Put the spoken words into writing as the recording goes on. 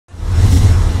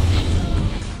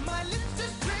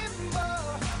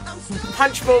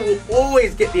PunchBowl will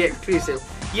always get the exclusive.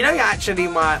 You know, actually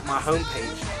my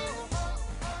homepage.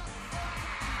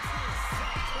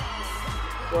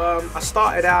 Well, I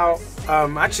started out,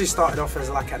 actually started off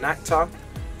as like an actor.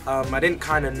 I didn't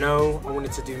kind of know I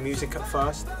wanted to do music at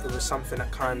first. It was something that I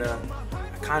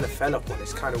kind of fell upon.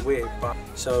 It's kind of weird, but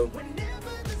so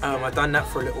I done that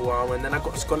for a little while, and then I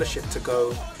got a scholarship to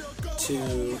go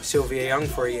to Sylvia Young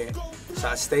for a year. So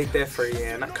I stayed there for a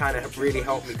year, and that kind of really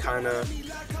helped me kind of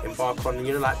embark on,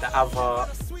 you know, like the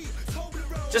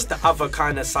other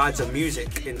kind of sides of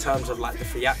music in terms of like the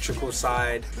theatrical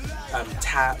side,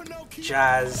 tap,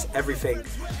 jazz, everything.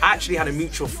 I actually had a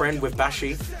mutual friend with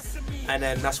Bashi, and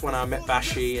then that's when I met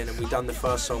Bashi, and then we done the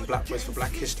first song, Black Boys for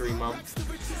Black History Month.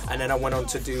 And then I went on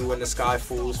to do When the Sky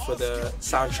Falls for the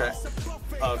soundtrack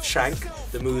of Shank,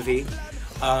 the movie.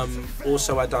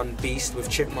 Also I done Beast with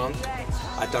Chipmunk.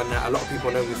 I done that. A lot of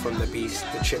people know me from the Beast,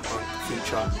 the Chipmunk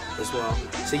feature as well.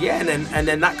 So yeah, and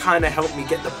then that kind of helped me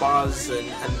get the buzz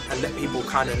and let people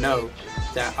kind of know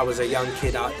that I was a young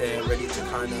kid out there ready to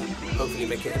kind of hopefully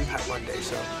make an impact one day.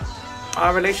 So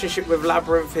our relationship with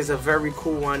Labyrinth is a very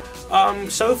cool one.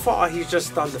 So far he's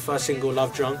just done the first single,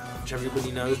 Love Drunk, which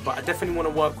everybody knows, but I definitely want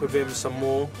to work with him some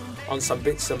more on some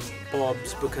bits and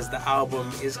bobs, because the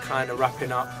album is kind of wrapping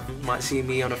up. You might see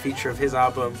me on a feature of his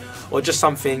album, or just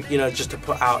something, you know, just to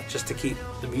put out, just to keep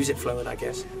the music flowing, I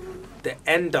guess. The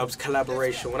N-Dubs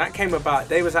collaboration, when that came about,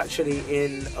 they was actually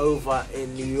over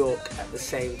in New York at the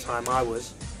same time I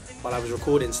was, while I was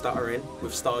recording Stuttering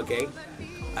with Stargate.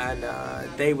 And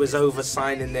they was over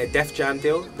signing their Def Jam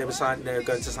deal. They were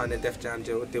going to sign their Def Jam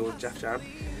deal with Def Jam.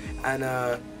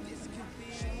 And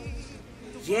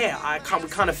yeah, we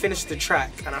kind of finished the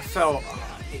track, and I felt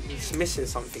it's missing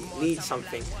something, it needs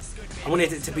something. I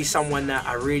wanted it to be someone that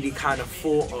I really kind of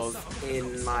thought of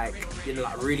in, like, you know,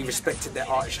 like really respected their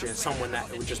artistry, and someone that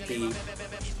it would just be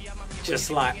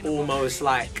just like almost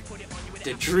like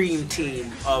the dream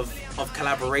team of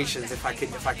collaborations if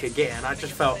I could get it. And I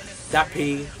just felt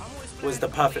Dappy was the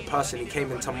perfect person. He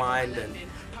came into mind,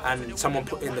 and someone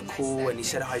put in the call, and he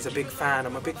said, oh, he's a big fan,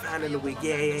 I'm a big fan in the week,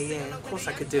 yeah, of course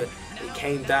I could do it. And he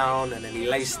came down, and then he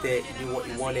laced it, he knew what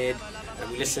he wanted,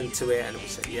 and we listened to it, and we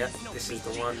said, yeah, this is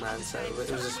the one, man. So it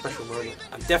was a special moment.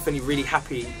 I'm definitely really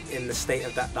happy in the state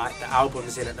of that, like the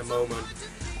album's in at the moment.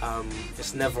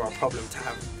 It's never a problem to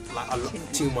have like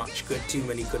too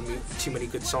many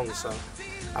good songs. So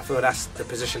I feel that's the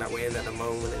position that we're in at the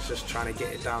moment. It's just trying to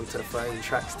get it down to the 13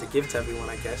 tracks to give to everyone,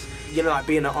 I guess. You know, like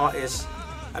being an artist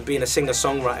and being a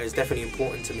singer-songwriter is definitely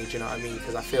important to me, do you know what I mean?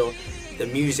 Because I feel the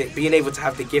music, being able to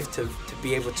have the gift to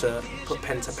be able to put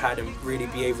pen to pad and really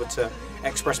be able to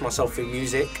express myself through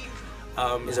music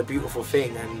is a beautiful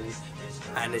thing,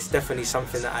 and it's definitely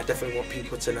something that I definitely want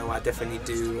people to know I definitely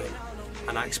do,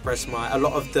 and I express a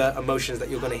lot of the emotions that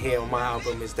you're going to hear on my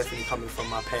album is definitely coming from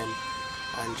my pen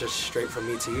and just straight from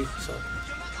me to you. So,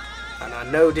 and I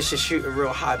know this is shooting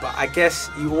real high, but I guess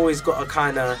you always got to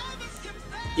kind of,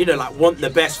 you know, like want the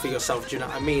best for yourself, do you know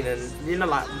what I mean? And you know,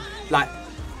 like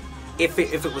if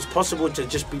it was possible to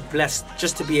just be blessed,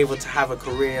 just to be able to have a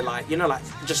career like, you know, like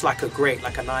just like a great,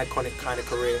 like an iconic kind of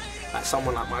career, like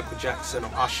someone like Michael Jackson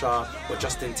or Usher or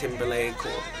Justin Timberlake,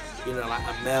 or, you know, like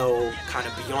a Mel, kind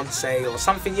of Beyonce or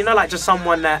something, you know, like just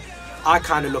someone that I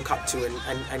kind of look up to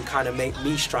and kind of make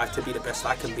me strive to be the best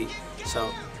I can be. So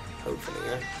hopefully,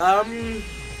 yeah.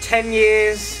 10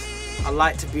 years, I'd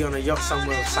like to be on a yacht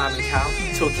somewhere with Simon Cowell,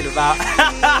 talking about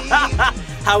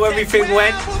how everything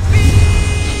went.